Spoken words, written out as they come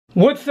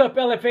What's up,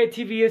 LFA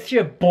TV? It's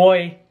your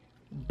boy,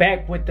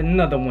 back with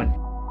another one.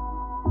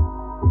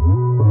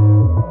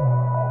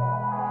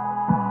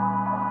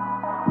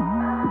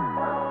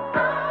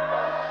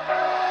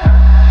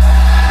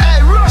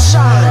 Hey,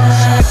 Russian!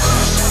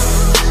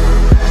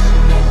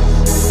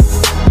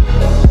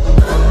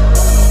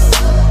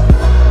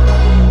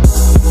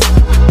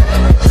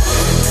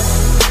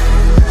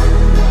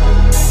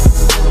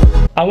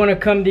 I want to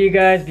come to you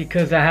guys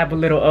because I have a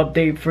little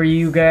update for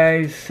you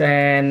guys,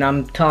 and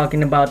I'm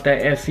talking about the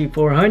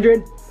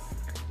SC400.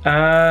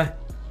 I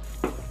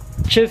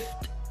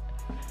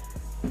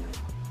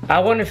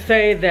want to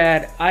say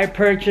that I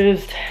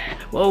purchased,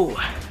 whoa,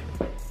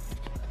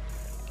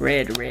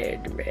 red.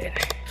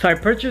 So I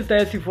purchased the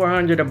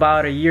SC400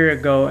 about a year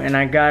ago, and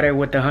I got it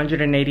with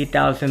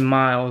 180,000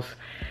 miles.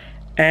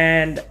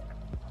 And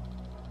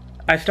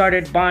I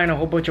started buying a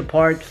whole bunch of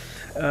parts.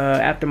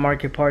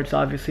 Aftermarket parts,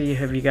 obviously,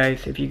 if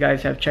you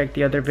guys have checked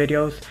the other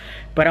videos,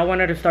 but I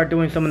wanted to start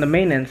doing some of the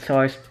maintenance,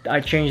 so I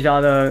changed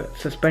all the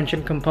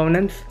suspension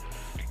components.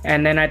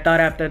 And then I thought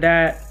after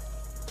that,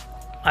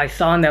 I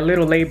saw on that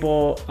little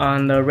label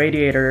on the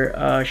radiator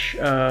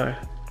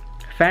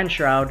fan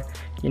shroud,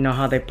 you know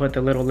how they put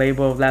the little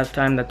label of last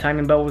time the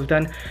timing belt was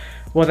done.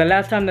 Well, the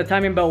last time the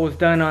timing belt was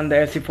done on the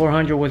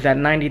SC400 was at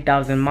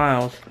 90,000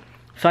 miles.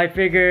 So I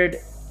figured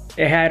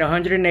it had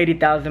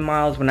 180,000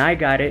 miles when I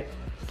got it.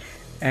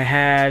 It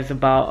has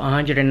about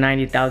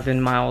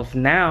 190,000 miles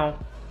now.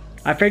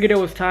 I figured it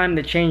was time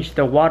to change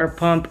the water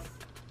pump,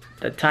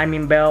 the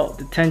timing belt,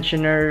 the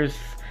tensioners,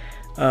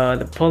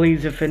 the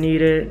pulleys if it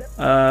needed,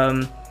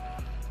 and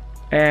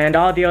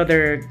all the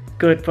other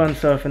good fun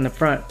stuff in the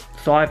front.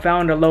 So I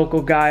found a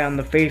local guy on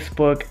the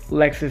Facebook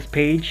Lexus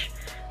page,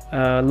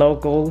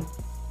 local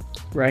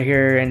right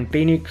here in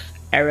Phoenix,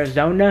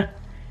 Arizona.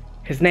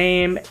 His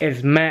name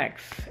is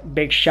Max.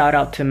 Big shout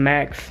out to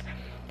Max.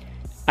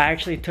 I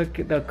actually took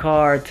the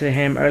car to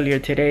him earlier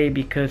today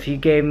because he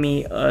gave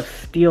me a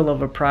steal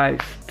of a price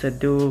to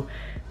do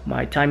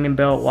my timing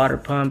belt, water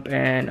pump,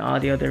 and all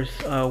the other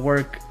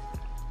work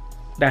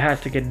that has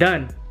to get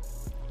done.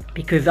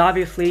 Because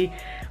obviously,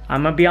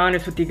 I'm gonna be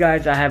honest with you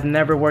guys, I have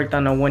never worked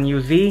on a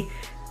 1UZ,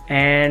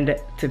 and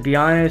to be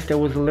honest, it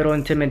was a little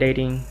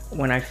intimidating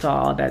when I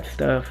saw all that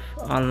stuff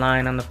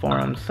online on the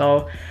forums.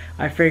 So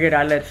I figured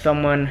I'd let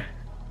someone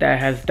that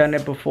has done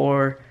it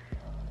before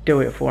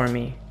do it for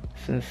me,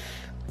 since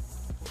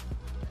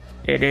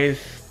it is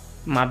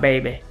my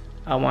baby.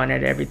 I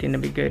wanted everything to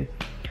be good.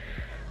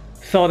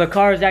 So the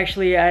car is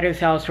actually at his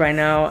house right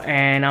now,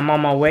 and I'm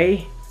on my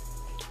way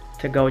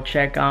to go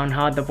check on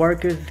how the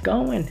work is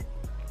going.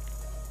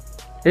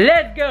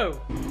 Let's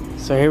go!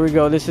 So here we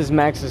go. This is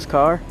Max's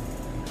car.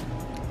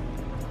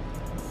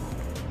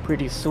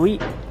 Pretty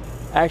sweet.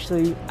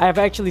 Actually, I've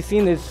actually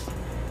seen this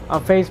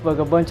on Facebook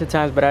a bunch of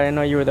times, but I didn't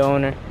know you were the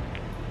owner.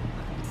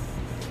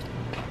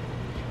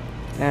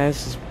 Yeah,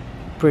 this is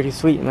pretty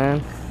sweet,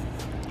 man.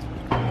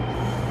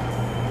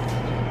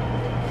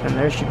 And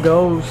there she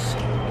goes.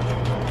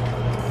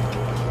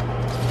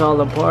 It's all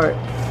apart.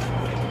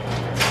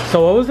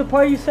 So what was the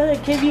part you said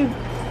it gave you?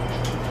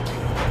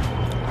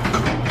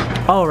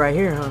 Oh, right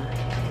here, huh?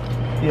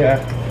 Yeah.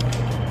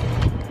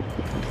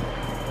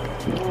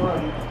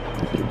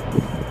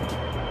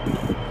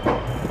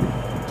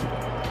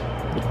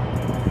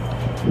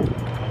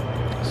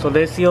 So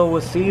this seal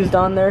was seized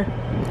on there?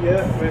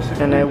 Yeah,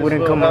 basically. And it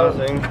wouldn't come out.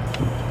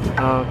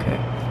 Oh, okay.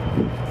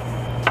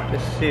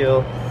 This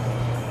seal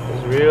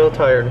is real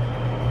tired,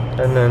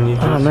 and then you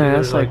can see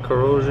there's like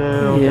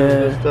corrosion, all kinds of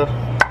good stuff.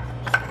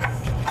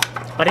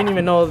 I didn't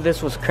even know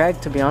this was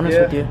cracked, to be honest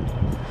with you.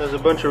 There's a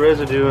bunch of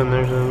residue, and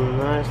there's a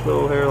nice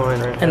little hairline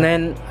right there. And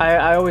then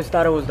I always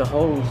thought it was the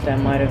hose that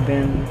might have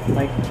been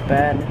like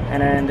bad,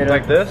 and I ended up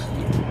like this.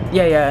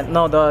 Yeah,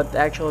 no, the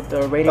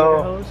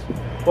radiator hose.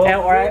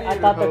 Well, or I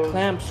thought the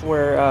clamps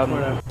were.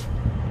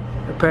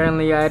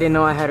 Apparently, I didn't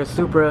know I had a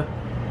Supra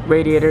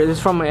radiator. This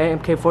is from an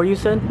MK4, you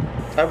said?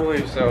 I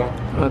believe so.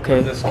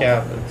 Okay. This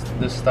cap,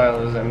 this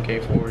style is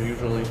MK4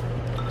 usually.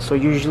 So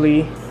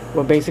usually,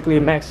 well, basically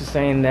Max is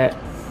saying that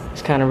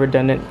it's kind of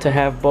redundant to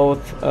have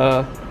both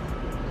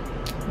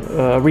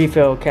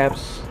refill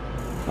caps.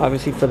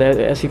 Obviously for the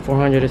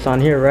SC400, it's on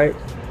here, right?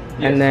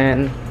 Yes. And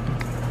then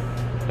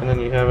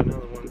you have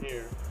another one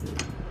here.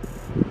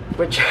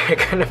 Which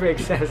kind of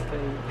makes sense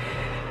then.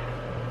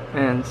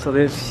 And so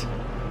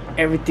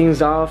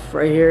everything's off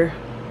right here.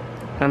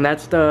 And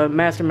that's the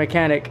master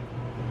mechanic.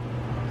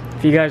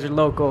 If you guys are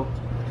local,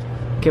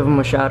 give him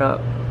a shout out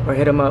or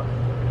hit him up.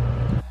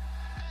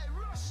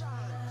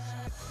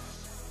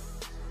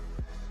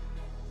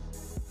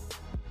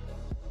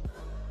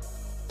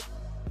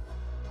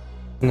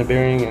 In the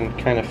bearing and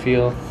kind of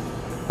feel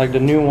like the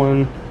new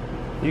one,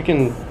 you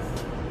can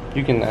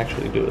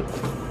actually do it.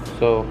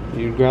 So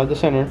you grab the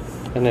center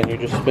and then you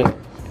just spin it,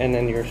 and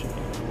then you're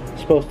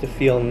supposed to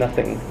feel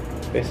nothing,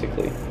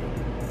 basically.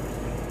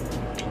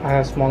 I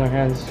have smaller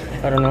hands.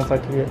 I don't know if I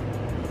can get.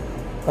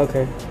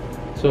 Okay.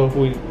 So if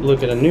we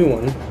look at a new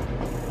one,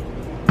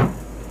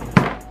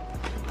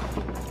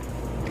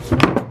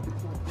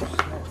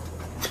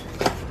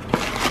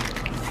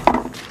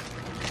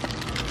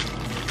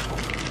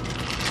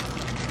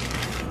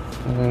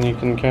 And then you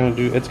can kind of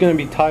do, it's going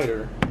to be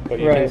tighter, but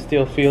you can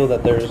still feel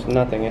that there's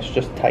nothing, it's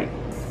just tight.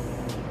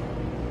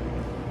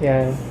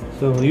 Yeah.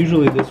 So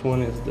usually this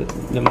one is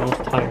the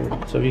most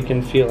tired, so you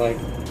can feel like,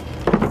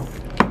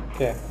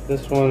 okay,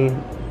 this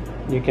one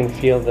you can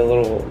feel the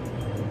little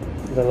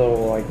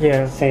like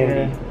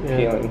sandy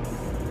feeling.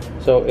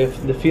 So if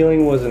the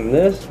feeling was in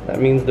this, that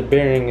means the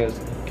bearing is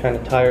kind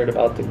of tired,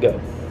 about to go.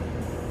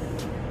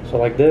 So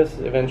like this,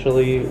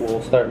 eventually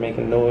will start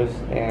making noise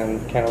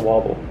and kind of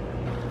wobble.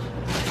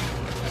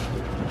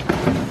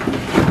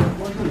 It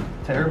wasn't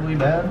terribly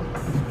bad.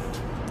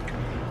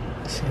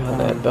 Let's see how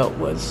that belt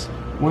was.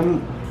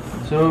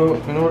 So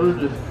in order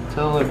to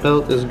tell a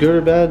belt is good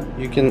or bad,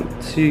 you can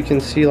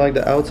see like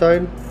the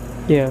outside.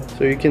 Yeah.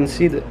 So you can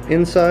see the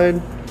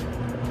inside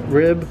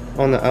rib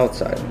on the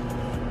outside.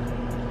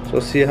 So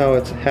see how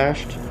it's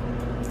hashed?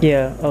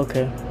 Yeah,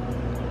 okay.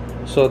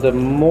 So the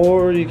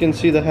more you can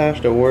see the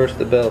hash, the worse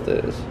the belt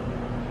is.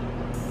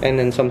 And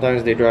then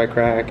sometimes they dry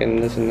crack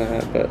and this and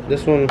that, but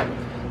this one,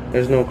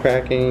 there's no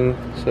cracking,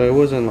 so it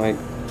wasn't like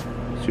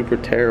super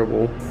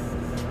terrible.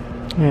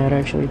 Yeah, it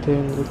actually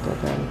didn't look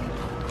that bad.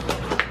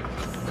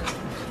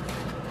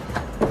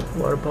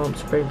 Water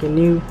pump's breaking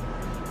new.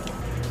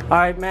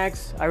 Alright,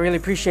 Max, I really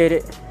appreciate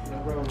it. No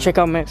problem. Check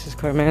out Max's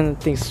car, man.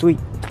 That thing's sweet.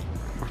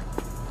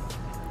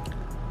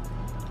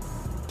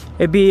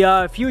 It'd be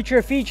a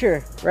future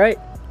feature, right?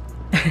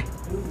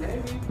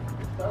 Maybe.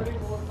 Starting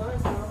one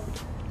time now.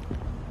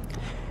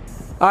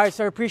 Alright,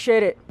 sir,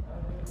 appreciate it.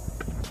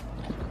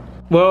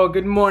 Well,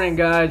 good morning,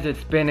 guys.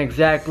 It's been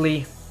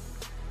exactly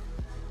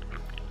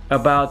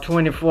about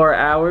 24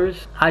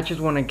 hours. I just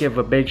want to give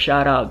a big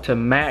shout out to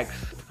Max.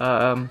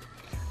 I'm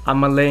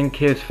gonna link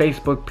his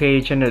Facebook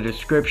page in the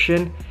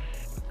description.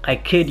 I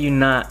kid you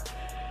not,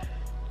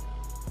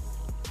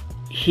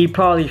 he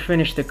probably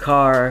finished the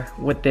car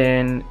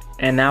within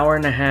an hour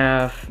and a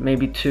half,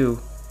 maybe 2.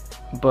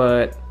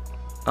 But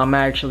I'm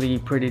actually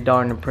pretty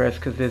darn impressed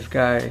because this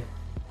guy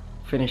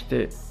finished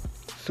it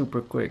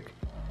super quick.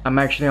 I'm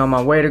actually on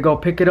my way to go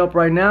pick it up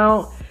right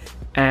now,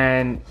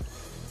 and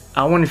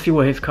I want to see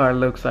what his car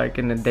looks like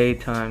in the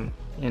daytime,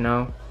 you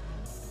know?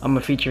 I'm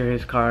gonna feature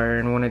his car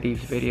in one of these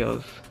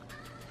videos.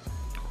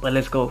 But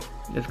let's go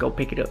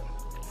pick it up.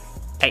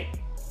 Hey.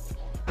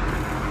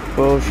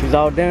 Well, she's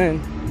all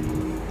done.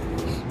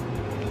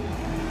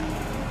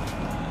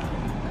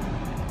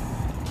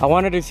 I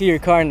wanted to see your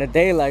car in the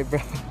daylight, bro.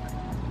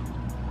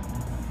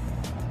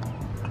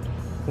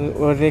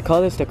 What do they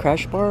call this? The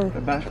crash bar?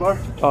 The bash bar?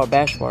 Oh,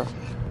 bash bar.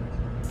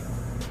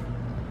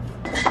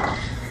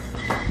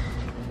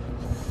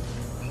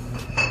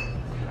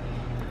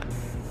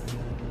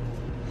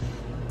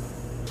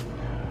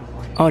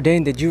 Oh,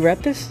 dang, did you wrap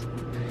this?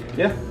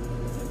 Yeah.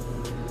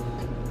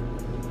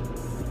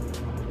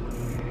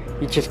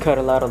 You just cut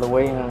a lot of the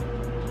way, huh?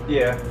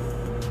 Yeah.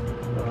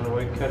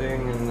 Weight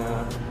cutting and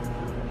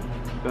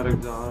got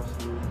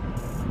exhaust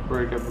and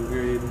brake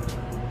upgrade.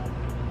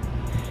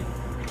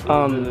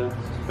 The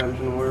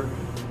suspension work.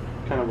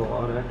 Kind of a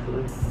lot,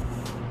 actually.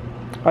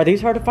 Are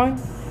these hard to find?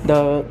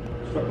 The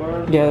strut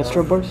bars? Yeah, the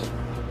strut bars.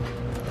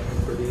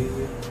 Pretty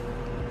easy.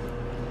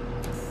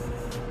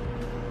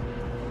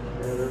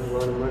 Yeah, there's a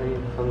lot of money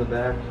on the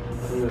back,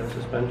 on the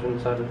suspension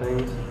side of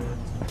things.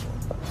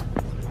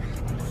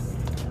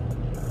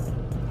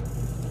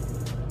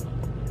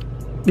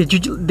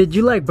 Did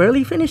you like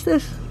barely finish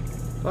this?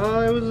 It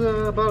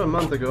was about a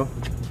month ago.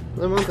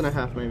 A month and a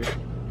half, maybe.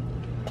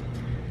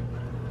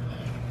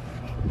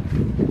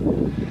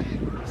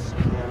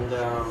 And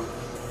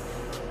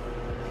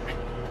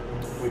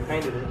we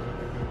painted it.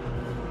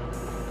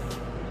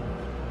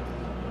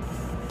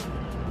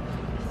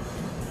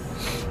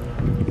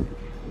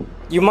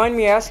 You mind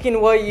me asking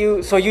what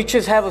so you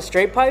just have a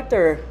straight pipe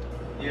or?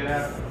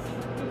 Yeah,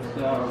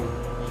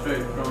 it's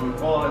straight from,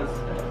 well,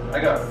 I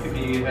got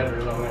 58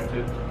 headers on there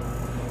too.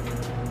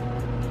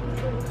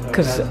 So it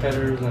has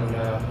headers and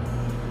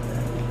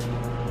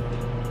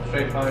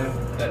straight pipe,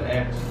 then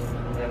X,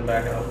 and then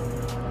back out.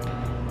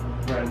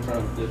 Right in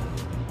front of it.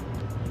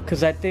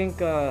 Cause I think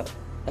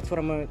that's what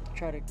I'm gonna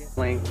try to get.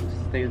 Length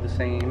stays the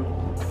same.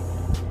 And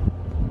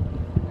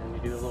then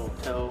you do a little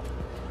toe.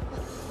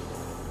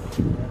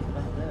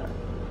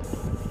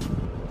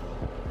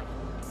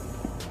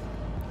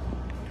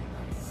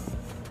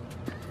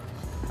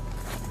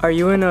 Are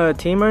you in a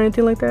team or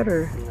anything like that,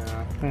 or?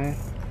 No.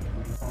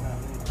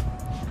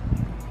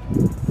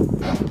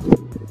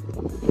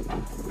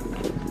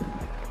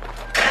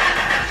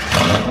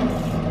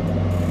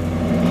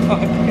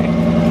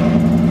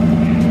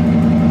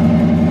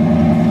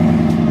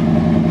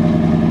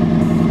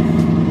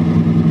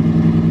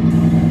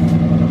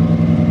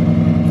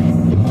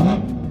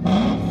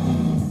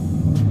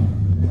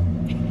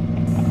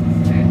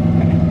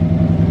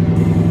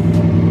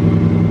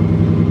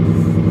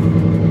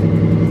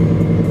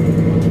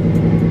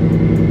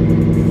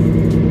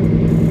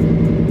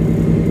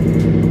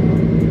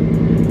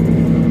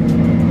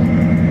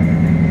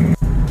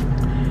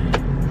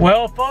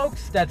 Well,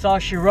 folks, that's all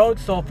she wrote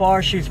so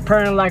far. She's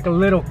purring like a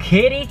little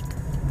kitty.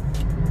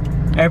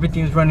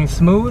 Everything's running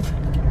smooth.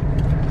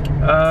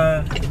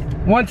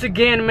 Once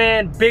again,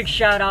 man, big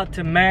shout out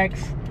to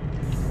Max.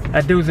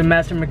 That dude's a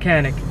master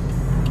mechanic.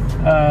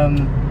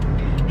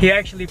 He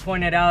actually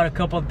pointed out a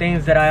couple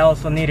things that I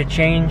also need to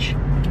change,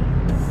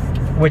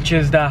 which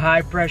is the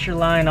high pressure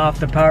line off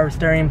the power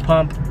steering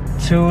pump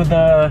to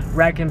the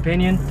rack and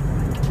pinion.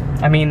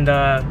 I mean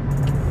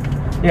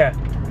yeah.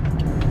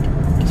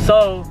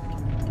 So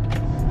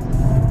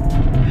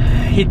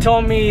he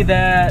told me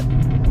that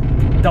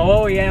the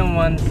OEM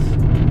ones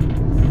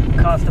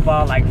cost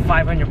about like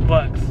 500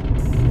 bucks.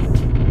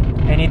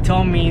 And he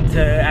told me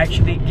to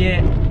actually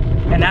get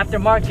an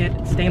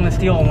aftermarket stainless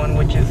steel one,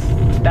 which is,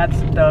 that's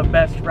the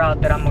best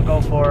route that I'm gonna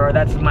go for, or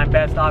that's my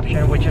best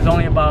option, which is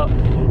only about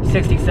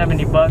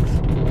 60-70 bucks.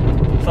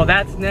 So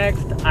that's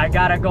next. I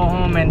gotta go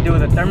home and do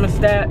the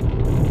thermostat,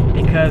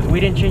 because we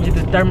didn't change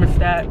the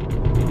thermostat.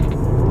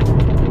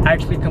 I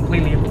actually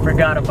completely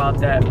forgot about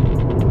that.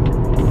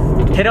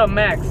 Hit up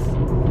Max.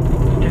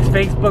 His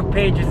Facebook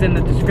page is in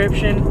the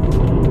description.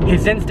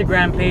 His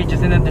Instagram page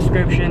is in the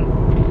description.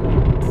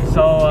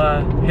 So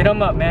hit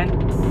him up, man.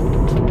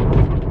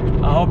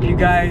 I hope you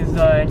guys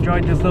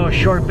enjoyed this little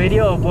short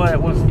video of what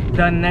was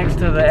done next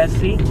to the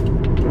SC.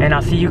 And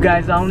I'll see you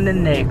guys on the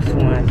next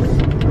one.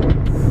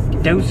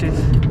 Deuces.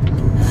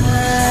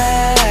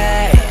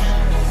 Hey,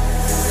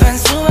 ven,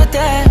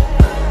 súbete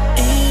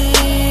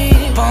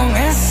y pon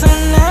esa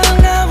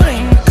nalga a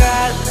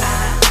brincar.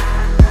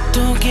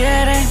 Tú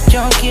quieres,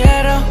 yo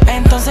quiero.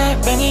 Entonces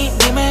ven y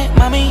dime,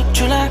 mami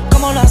chula,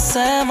 ¿cómo lo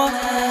hacemos?